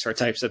like the Pixar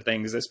types of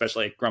things,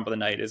 especially like Grump of the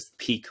Night is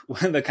peak,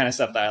 the kind of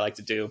stuff that I like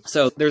to do.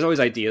 So there's always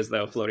ideas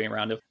though floating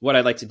around of what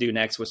I'd like to do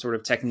next with sort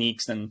of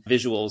techniques and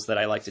visuals that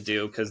I like to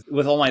do. Because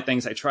with all my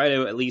things, I try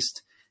to at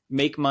least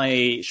make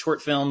my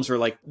short films or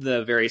like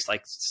the various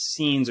like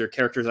scenes or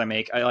characters I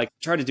make, I like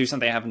try to do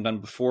something I haven't done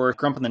before.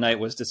 Grump in the Night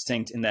was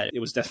distinct in that it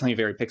was definitely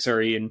very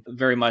Pixar-y and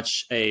very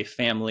much a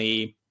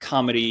family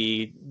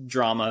comedy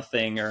drama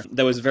thing, or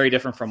that was very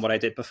different from what I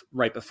did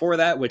right before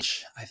that,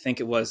 which I think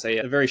it was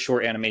a very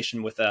short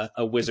animation with a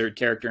wizard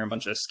character and a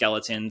bunch of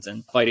skeletons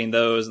and fighting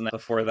those. And then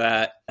before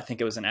that, I think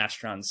it was an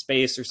astronaut in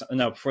space or something.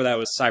 No, before that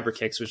was Cyber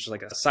Kicks, which is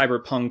like a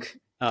cyberpunk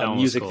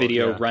music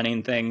video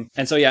running thing.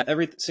 And so, yeah,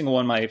 every single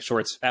one of my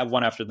shorts,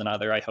 one after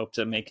another, I hope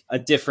to make a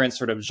different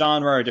sort of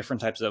genre or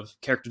different types of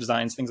character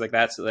designs, things like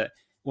that. So that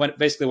when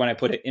I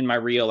put it in my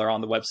reel or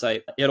on the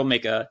website, it'll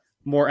make a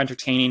more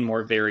entertaining,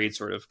 more varied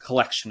sort of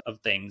collection of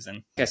things.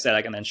 And like I said,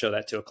 I can then show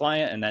that to a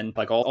client and then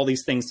like all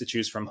these things to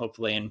choose from,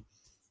 hopefully. And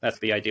that's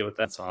the idea with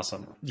that. That's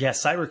awesome. Yeah,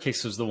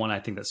 Cyberkicks was the one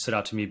I think that stood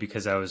out to me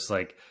because I was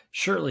like,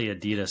 surely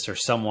Adidas or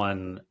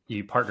someone,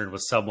 you partnered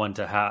with someone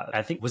to have,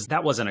 I think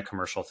that wasn't a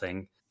commercial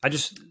thing. But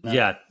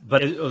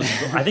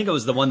I think it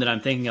was the one that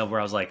I'm thinking of where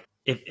I was like,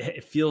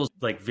 it feels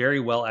like very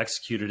well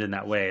executed in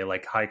that way,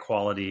 like high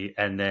quality,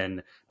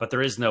 but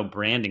there is no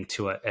branding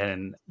to it.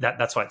 And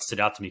that's why it stood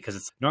out to me, because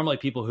it's normally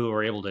people who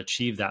are able to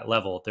achieve that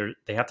level,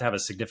 they have to have a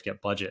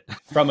significant budget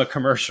from a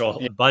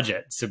commercial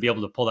budget to be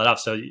able to pull that off.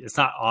 So it's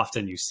not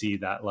often you see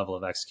that level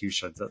of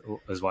execution. That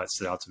is why it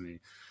stood out to me.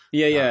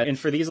 Yeah. And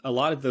for a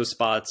lot of those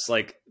spots,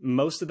 like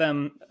most of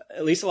them,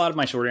 at least a lot of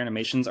my short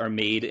animations are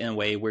made in a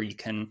way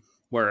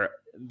where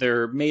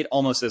they're made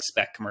almost as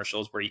spec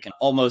commercials, where you can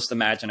almost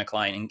imagine a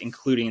client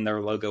including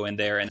their logo in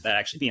there, and that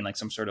actually being like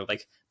some sort of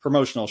like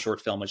promotional short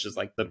film, which is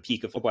like the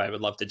peak of what I would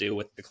love to do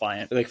with the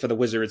client. Like for the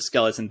Wizard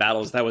Skeleton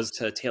Battles, that was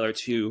to tailor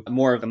to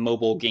more of the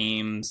mobile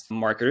games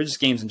market, or just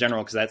games in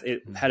general, because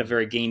it had a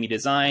very gamey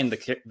design.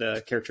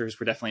 The characters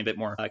were definitely a bit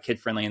more kid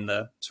friendly, and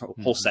the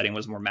whole setting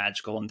was more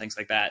magical and things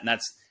like that. And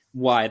that's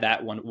why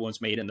that one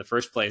was made in the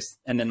first place.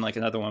 And then like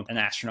another one, an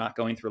astronaut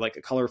going through like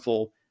a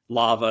colorful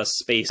lava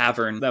space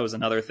cavern. That was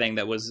another thing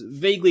that was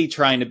vaguely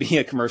trying to be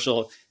a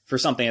commercial for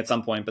something at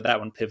some point, but that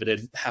one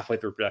pivoted halfway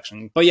through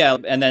production. But yeah,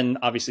 and then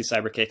obviously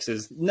Cyberkicks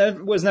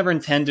was never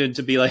intended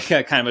to be like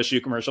a kind of a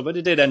shoe commercial, but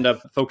it did end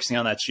up focusing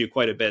on that shoe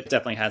quite a bit. It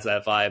definitely has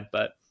that vibe.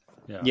 But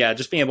yeah,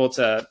 just being able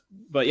to,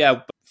 but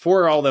yeah,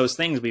 for all those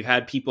things, we've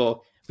had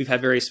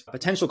various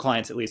potential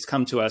clients at least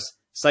come to us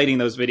citing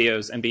those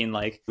videos and being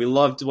like, we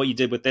loved what you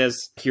did with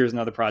this. Here's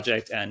another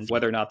project. And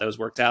whether or not those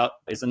worked out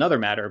is another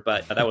matter.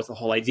 But that was the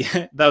whole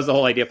idea. That was the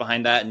whole idea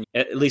behind that. And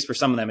at least for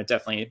some of them, it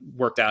definitely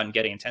worked out in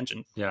getting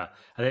attention. Yeah.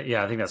 I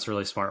think that's a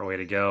really smart way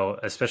to go,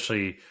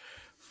 especially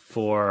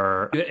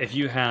for if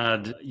you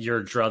had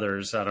your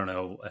druthers. I don't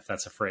know if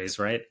that's a phrase,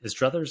 right? Is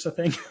druthers a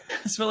thing?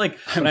 I feel like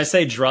when I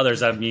say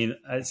druthers, I mean,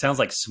 it sounds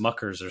like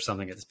Smuckers or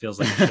something. It feels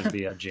like it should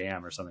be a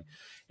jam or something.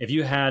 If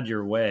you had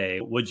your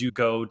way, would you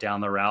go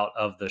down the route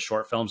of the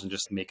short films and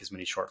just make as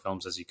many short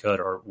films as you could,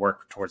 or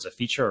work towards a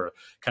feature? Or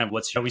kind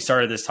of we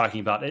started this talking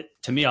about it,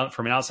 to me,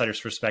 from an outsider's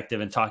perspective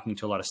and talking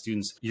to a lot of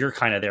students, you're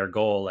kind of their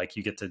goal. Like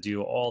you get to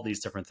do all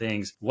these different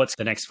things. What's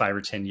the next 5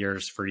 or 10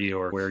 years for you,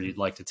 or where you'd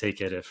like to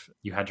take it if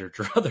you had your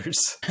druthers?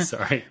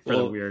 Sorry for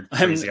the weird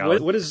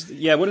phraseology. What does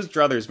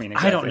druthers mean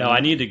exactly? I don't know.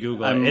 I need to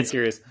Google it. I'm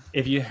curious.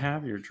 If you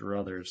have your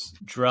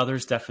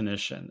druthers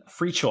definition,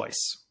 free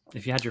choice.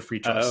 If you had your free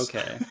choice.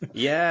 Okay.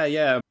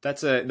 Yeah.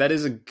 That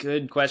is a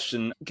good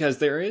question,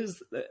 because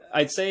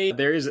I'd say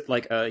there is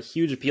like a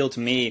huge appeal to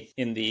me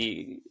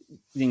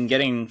in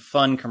getting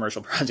fun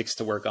commercial projects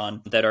to work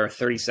on that are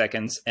 30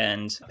 seconds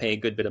and pay a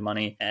good bit of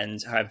money and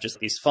have just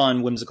these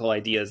fun, whimsical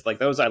ideas. Like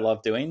those I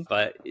love doing,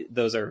 but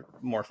those are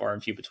more far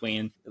and few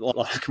between. A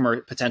lot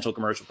of potential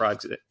commercial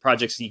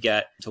projects you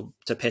get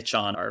to pitch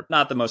on are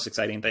not the most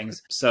exciting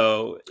things.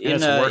 So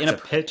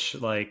pitch,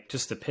 like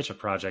just to pitch a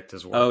project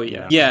as well. Oh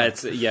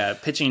yeah.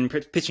 Pitching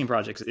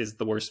projects is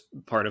the worst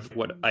part of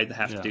what I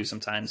have to do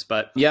sometimes.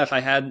 But yeah, if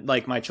I had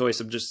like my choice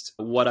of just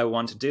what I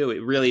want to do,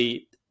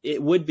 it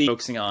would be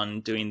focusing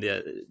on doing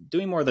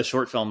more of the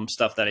short film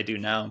stuff that I do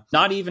now.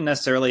 Not even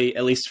necessarily,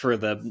 at least for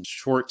the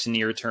short to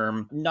near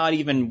term, not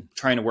even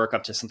trying to work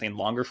up to something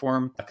longer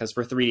form, because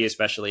for 3D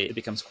especially, it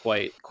becomes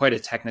quite a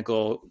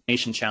technical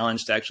animation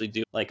challenge to actually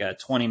do like a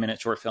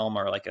 20-minute short film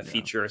or like a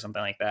feature or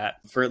something like that.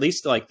 For at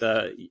least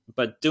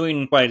but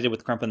doing what I did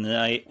with Grump in the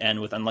Night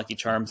and with Unlucky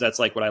Charms, that's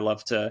like what I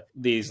love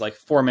these like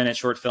 4-minute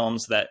short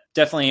films that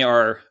definitely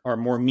are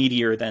more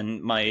meatier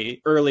than my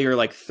earlier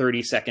like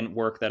 30-second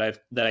work that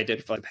I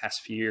did for the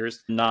past few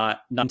years. Not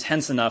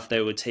intense enough that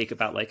it would take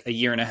about like a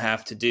year and a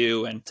half to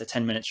do, and it's a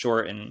 10-minute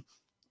short, and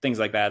things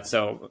like that.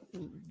 So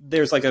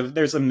there's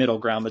a middle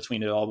ground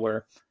between it all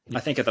where I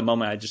think at the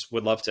moment I just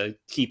would love to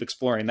keep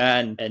exploring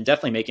that and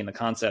definitely making the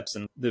concepts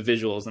and the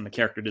visuals and the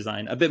character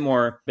design a bit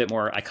more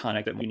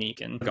iconic, a bit more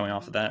unique, and going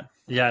off of that.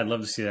 Yeah, I'd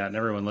love to see that. And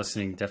everyone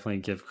listening,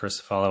 definitely give Kris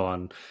a follow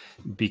on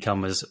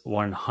become his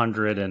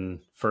 101st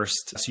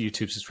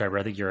YouTube subscriber.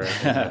 I think you're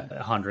at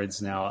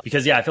hundreds now.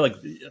 Because I feel like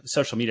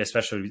social media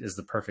especially is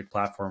the perfect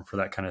platform for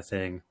that kind of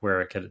thing where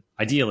it could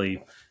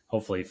ideally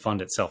hopefully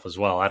fund itself as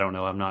well. I don't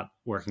know. I'm not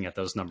working at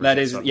those numbers. That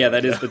is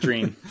the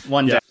dream.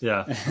 One day.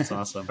 Yeah, that's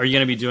awesome. Are you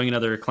going to be doing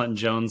another Clinton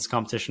Jones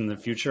competition in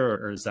the future,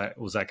 or was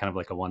that kind of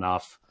like a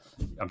one-off?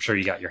 I'm sure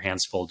you got your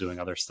hands full doing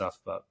other stuff,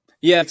 but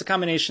yeah, it's a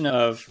combination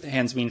of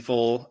hands being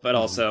full, but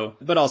also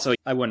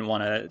I wouldn't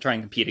want to try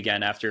and compete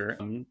again after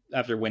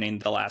winning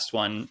the last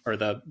one, or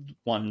the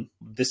one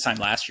this time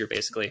last year,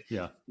 basically.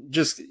 Yeah,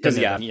 just because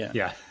I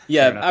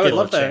would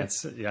love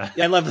that. Yeah,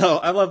 I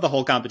love the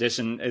whole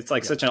competition. It's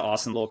like such an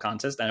awesome little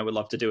contest, and I would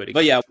love to do it.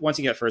 But yeah, once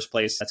you get first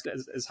place, that's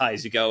as high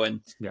as you go,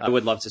 and I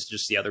would love to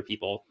just see other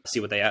people see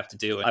what they have to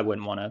do. I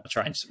wouldn't want to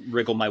try and just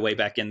wriggle my way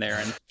back in there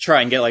and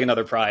try and get like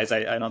another prize.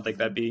 I don't think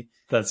that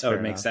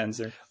would make sense.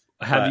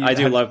 I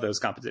do love those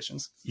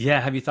competitions.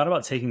 Yeah. Have you thought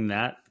about taking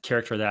that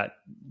character, that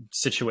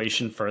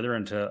situation further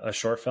into a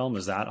short film?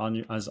 Is that on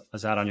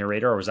your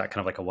radar, or was that kind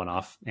of like a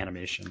one-off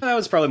animation? That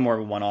was probably more of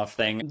a one-off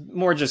thing,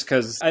 more just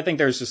because I think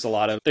there's just a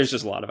lot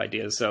of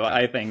ideas. So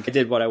I think I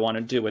did what I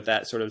wanted to do with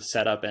that sort of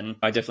setup, and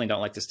I definitely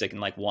don't like to stick in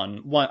like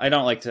one. I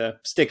don't like to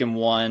stick in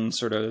one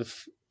sort of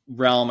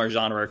realm or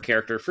genre or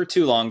character for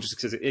too long, just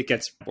because it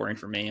gets boring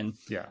for me. And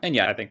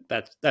I think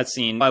that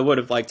scene, I would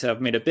have liked to have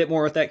made a bit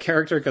more with that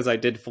character, because I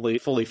did fully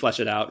flesh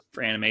it out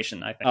for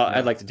animation. I think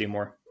I'd like to do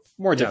more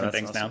different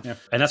things awesome. Now. Yeah.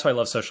 And that's why I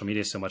love social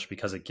media so much,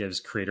 because it gives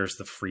creators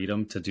the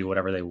freedom to do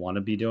whatever they want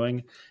to be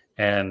doing.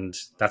 And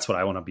that's what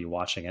I want to be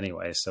watching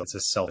anyway. So it's a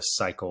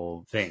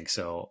self-cycle thing.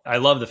 So I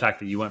love the fact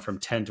that you went from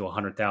 10 to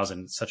 100,000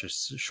 in such a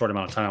short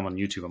amount of time on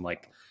YouTube. I'm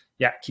like,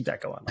 yeah, keep that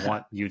going. I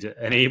want you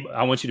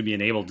to be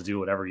enabled to do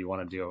whatever you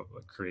want to do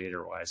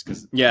creator wise.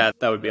 That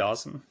would be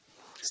awesome.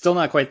 Still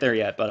not quite there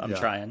yet, but I'm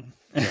trying.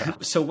 Yeah.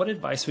 So what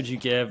advice would you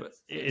give?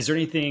 Is there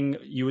anything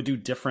you would do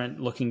different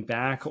looking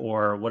back,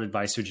 or what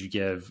advice would you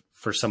give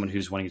for someone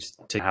who's wanting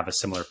to have a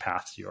similar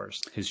path to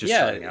yours, who's just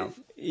starting out?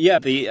 Yeah,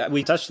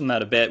 we touched on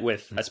that a bit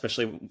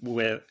especially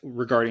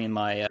regarding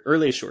my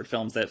earliest short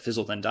films that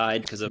fizzled and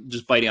died because of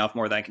just biting off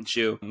more than I can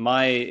chew.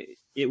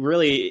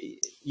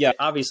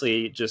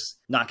 Obviously just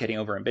not getting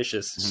over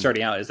ambitious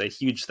starting out is a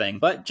huge thing,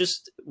 but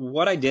just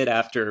what I did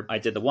after I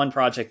did the one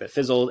project that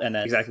fizzled, and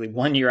then exactly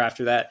 1 year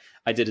after that,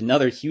 I did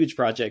another huge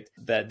project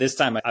that this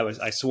time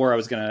I swore I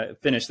was going to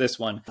finish this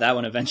one. That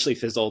one eventually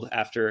fizzled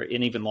after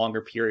an even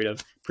longer period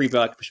of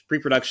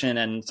pre-production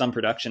and some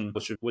production,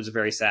 which was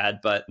very sad.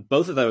 But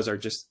both of those are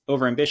just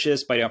over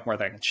ambitious, biting off more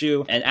than I can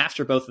chew. And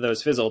after both of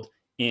those fizzled,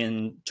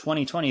 in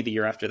 2020, the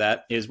year after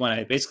that, is when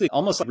I basically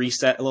almost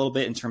reset a little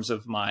bit in terms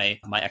of my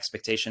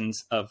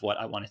expectations of what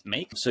I wanted to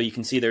make. So you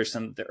can see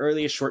the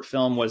earliest short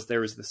film was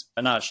this,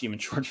 not even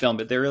short film,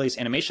 but the earliest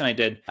animation I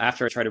did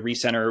after I tried to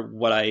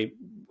recenter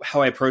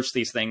how I approached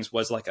these things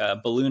was like a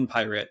balloon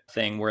pirate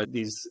thing, where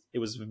it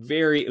was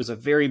a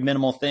very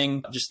minimal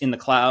thing, just in the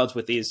clouds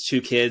with these two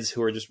kids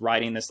who are just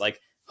riding this like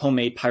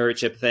homemade pirate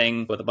ship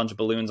thing with a bunch of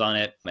balloons on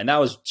it. And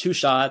that was two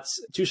shots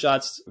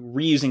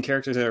reusing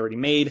characters that I already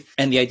made.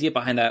 And the idea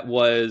behind that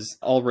was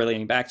all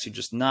relating back to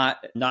just not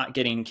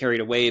getting carried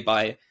away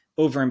by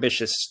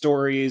overambitious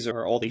stories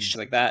or all these shit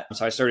like that.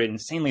 So I started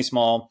insanely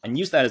small and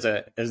used that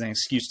as an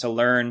excuse to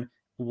learn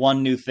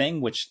one new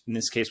thing, which in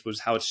this case was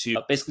how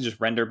to basically just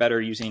render better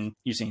using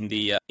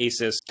the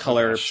ASUS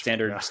color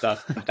standard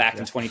stuff back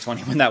in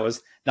 2020, when that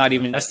was not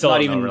even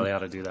really how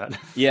to do that.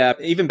 Yeah,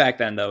 even back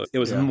then though, it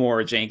was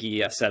more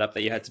janky setup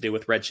that you had to do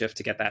with Redshift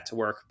to get that to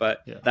work. But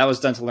that was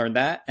done to learn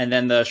that. And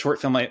then the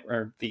short film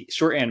the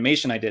short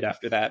animation I did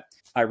after that,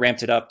 I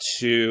ramped it up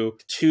to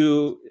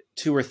two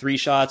or three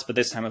shots, but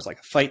this time it was like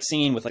a fight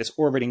scene with like this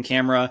orbiting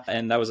camera,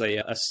 and that was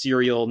a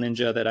serial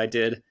ninja that I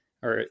did.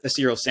 Or a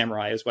serial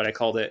samurai is what I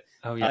called it.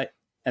 Oh, yeah.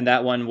 And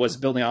that one was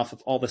building off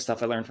of all the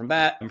stuff I learned from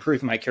that,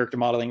 improving my character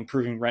modeling,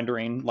 improving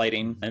rendering,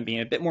 lighting, and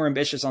being a bit more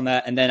ambitious on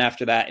that. And then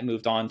after that, it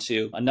moved on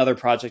to another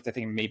project. I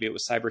think maybe it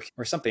was Cyber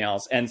or something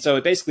else. And so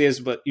it basically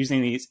is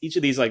using each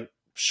of these like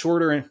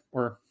shorter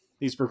or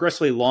these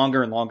progressively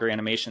longer and longer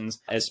animations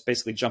as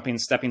basically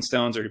stepping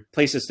stones or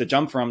places to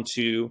jump from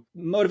to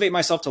motivate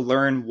myself to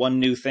learn one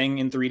new thing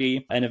in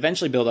 3D and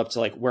eventually build up to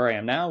like where I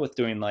am now with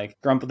doing like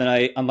Grump of the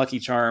Night, Unlucky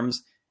Charms,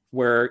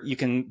 where you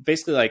can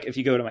basically, like, if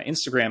you go to my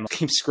Instagram,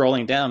 keep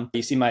scrolling down,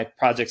 you see my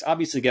projects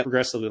obviously get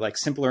progressively like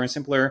simpler and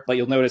simpler, but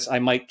you'll notice I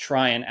might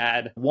try and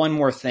add one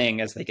more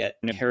thing as they get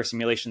hair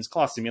simulations,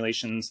 cloth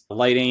simulations,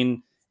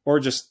 lighting, or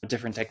just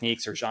different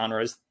techniques or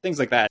genres, things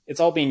like that.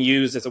 It's all being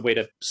used as a way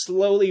to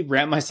slowly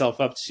ramp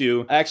myself up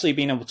to actually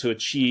being able to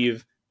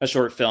achieve a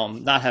short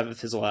film, not have it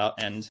fizzle out,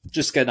 and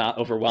just get not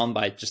overwhelmed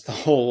by just the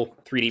whole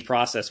 3D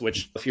process,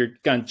 which if you're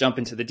going to jump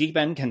into the deep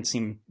end can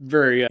seem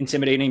very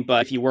intimidating,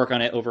 but if you work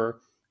on it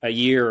over a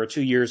year or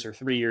 2 years or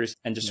 3 years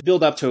and just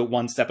build up to it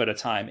one step at a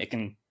time, it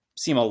can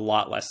seem a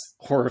lot less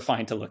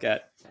horrifying to look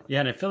at. Yeah.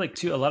 And I feel like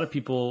too, a lot of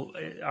people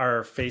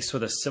are faced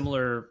with a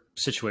similar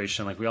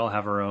situation. Like we all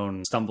have our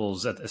own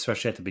stumbles,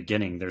 especially at the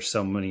beginning. There's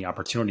so many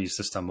opportunities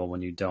to stumble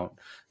when you don't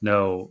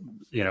know,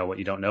 what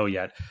you don't know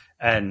yet.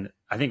 And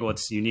I think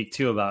what's unique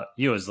too about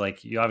you is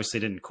like, you obviously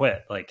didn't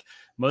quit. Like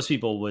most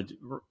people would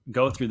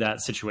go through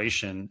that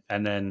situation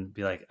and then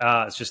be like,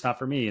 it's just not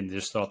for me. And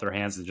just throw out their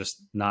hands and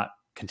just not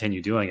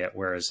continue doing it.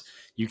 Whereas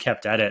you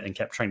kept at it and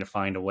kept trying to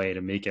find a way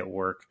to make it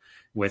work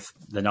with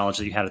the knowledge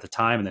that you had at the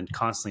time, and then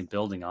constantly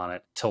building on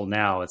it till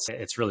now.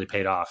 It's really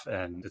paid off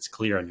and it's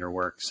clear in your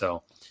work.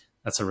 So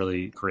that's a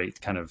really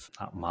great kind of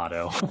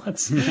motto.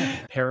 What's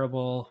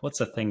parable? What's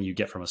a thing you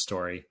get from a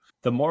story?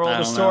 The moral of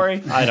the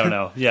story? I don't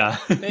know. Yeah.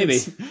 Maybe.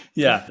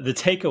 Yeah. The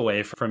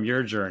takeaway from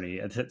your journey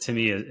to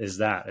me is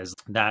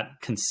that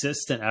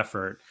consistent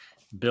effort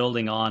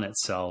building on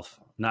itself,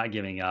 not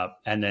giving up,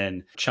 and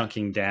then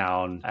chunking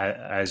down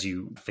as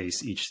you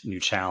face each new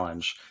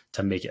challenge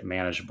to make it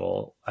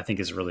manageable, I think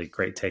is a really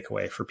great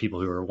takeaway for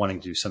people who are wanting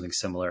to do something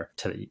similar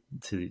to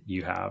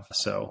you have.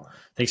 So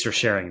thanks for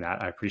sharing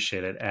that. I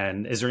appreciate it.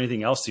 And is there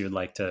anything else you would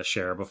like to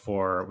share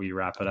before we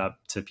wrap it up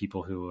to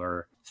people who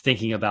are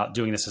thinking about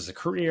doing this as a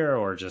career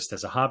or just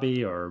as a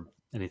hobby or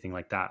anything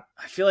like that?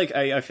 I feel like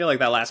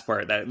that last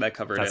part that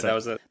covered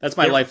it. That's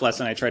my life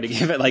lesson. I try to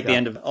give it like the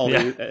end of all the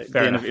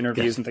end of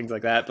interviews and things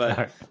like that.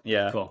 But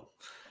yeah, cool.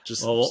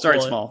 Just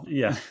start small.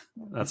 Yeah,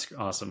 that's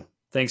awesome.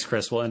 Thanks,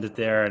 Kris. We'll end it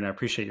there, and I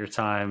appreciate your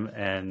time.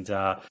 And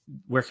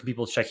where can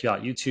people check you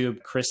out?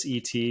 YouTube, Kris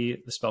ET,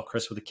 the spell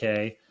Kris with a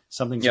K.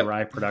 Something's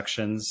Awry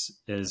Productions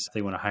is if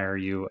they want to hire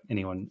you.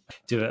 Anyone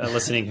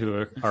listening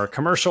who are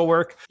commercial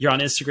work. You're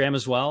on Instagram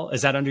as well.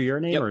 Is that under your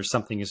name or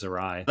Something is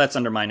Awry? That's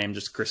under my name,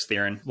 just Kris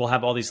Theorin. We'll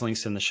have all these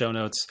links in the show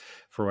notes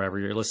for wherever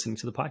you're listening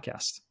to the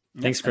podcast.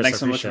 Thanks, Kris. Thanks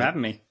so much for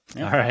having me.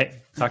 All right.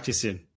 Talk to you soon.